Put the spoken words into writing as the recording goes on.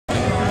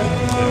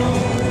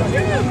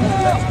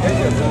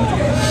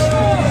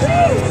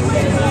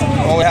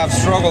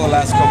struggled the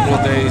last couple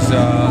of days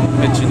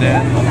pitching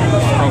in.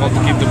 Struggled to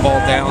keep the ball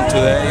down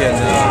today, and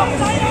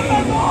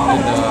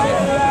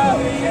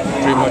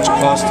pretty much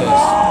cost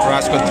us.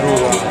 Carrasco threw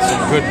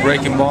some good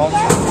breaking balls.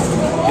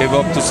 Gave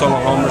up to some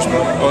homers, but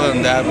other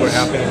than that, we're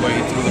happy the way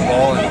he threw the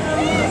ball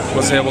and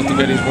was able to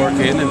get his work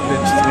in and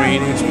pitch 3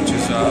 innings, which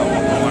is what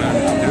we wanted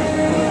him to do.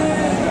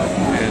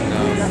 And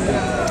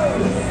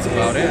that's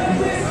about it.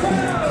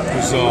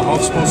 Was Huff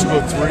supposed to go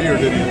 3, or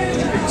did he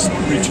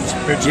reach his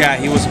pitch? Yeah,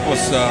 he was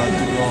supposed to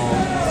go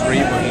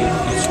 3, but he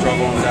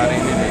struggled with that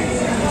inning and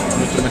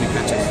threw too many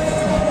pitches.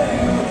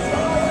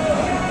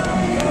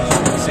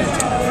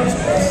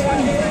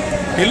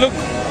 He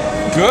looked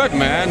good,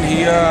 man.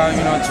 He,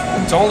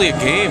 it's only a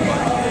game, but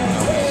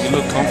he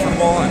looked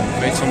comfortable and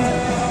made some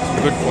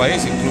good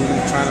plays, including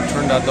trying to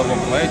turn that double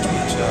play,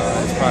 which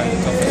is probably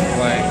the toughest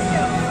play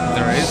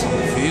there is on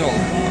the field.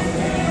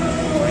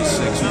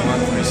 3-6-1,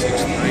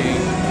 3-6-3,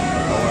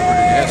 however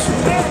it is. So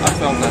I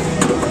felt that he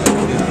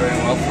did very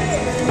well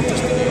for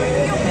just a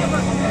game.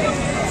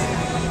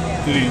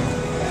 Did he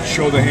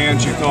show the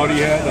hands you thought he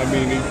had? I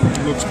mean, he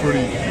looks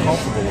pretty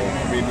comfortable.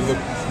 I mean, he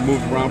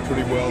moved around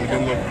pretty well. He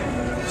didn't look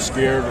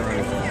scared or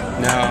anything.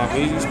 No,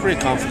 he's a pretty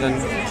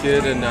confident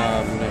kid, and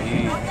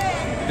he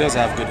does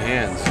have good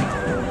hands.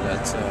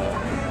 That's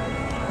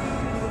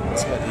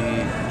what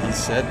he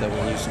said, that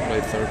when he used to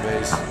play third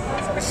base,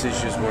 his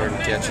issues were in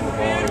catching the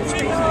ball. It was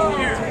good.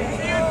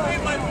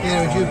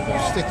 Yeah, would you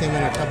stick him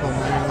in a couple of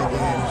minor league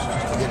games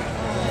just to get it?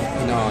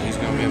 No, he's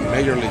going to be in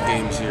major league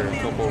games here, a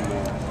couple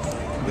more.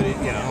 But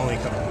only a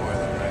couple more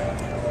though,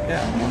 right?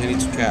 Yeah, well, he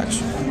needs to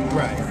catch.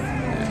 Right.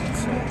 Yeah,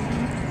 so.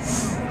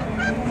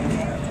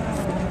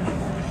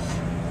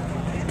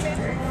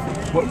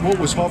 What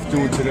was Huff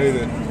doing today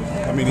that,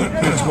 I mean, he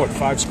pitched,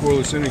 5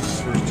 scoreless innings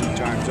his first 2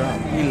 times out?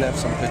 He left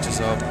some pitches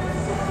up.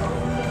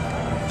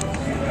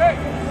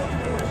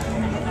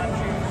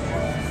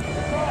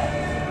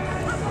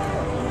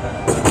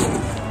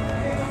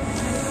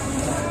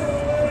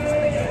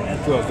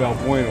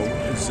 Valbuena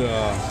is, I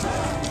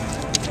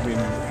mean,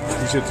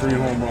 he's hit 3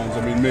 home runs.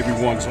 I mean, maybe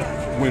once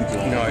win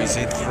ball. No, he's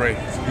hit 3.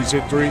 He's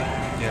hit 3?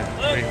 Yeah,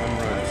 3 home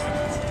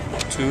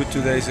runs.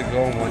 2 days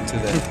ago and 1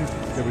 today.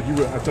 Yeah,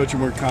 but I thought you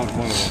weren't counting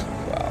one of them.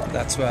 Wow,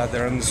 that's why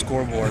they're on the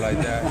scoreboard like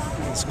that.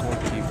 The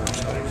scorekeeper.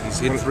 So he's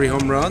hit 3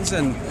 home runs,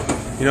 and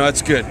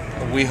it's good.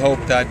 We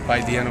hope that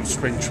by the end of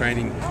spring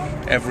training,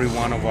 every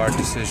one of our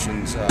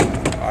decisions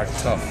are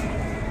tough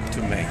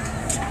to make.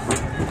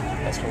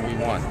 That's what we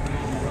want.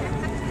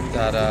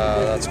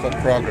 That's called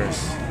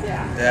progress,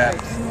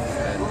 depth,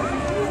 and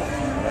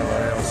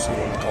whatever else you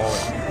want to call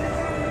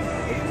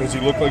it. Does he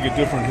look like a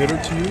different hitter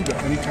to you?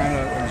 Any kind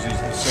of, or is he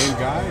the same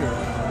guy or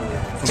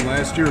from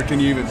last year, or can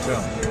you even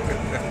tell?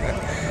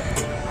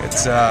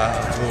 It's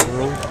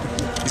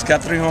he's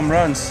got 3 home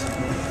runs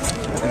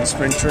in the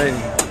spring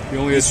training. He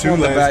only had 2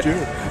 last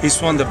year. He's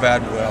swung the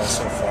bat well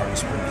so far in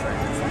spring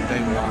training. From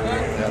day 1, we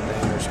had the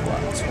hitter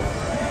squad, so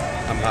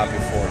I'm happy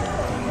for him.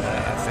 I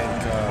think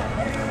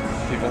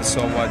people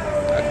saw a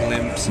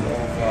glimpse of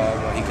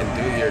what he can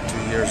do here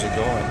 2 years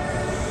ago.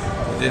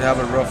 And he did have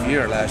a rough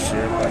year last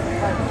year, but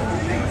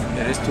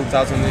it is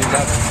 2011,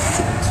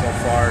 and so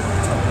far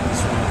he's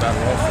swung the bat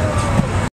well for us.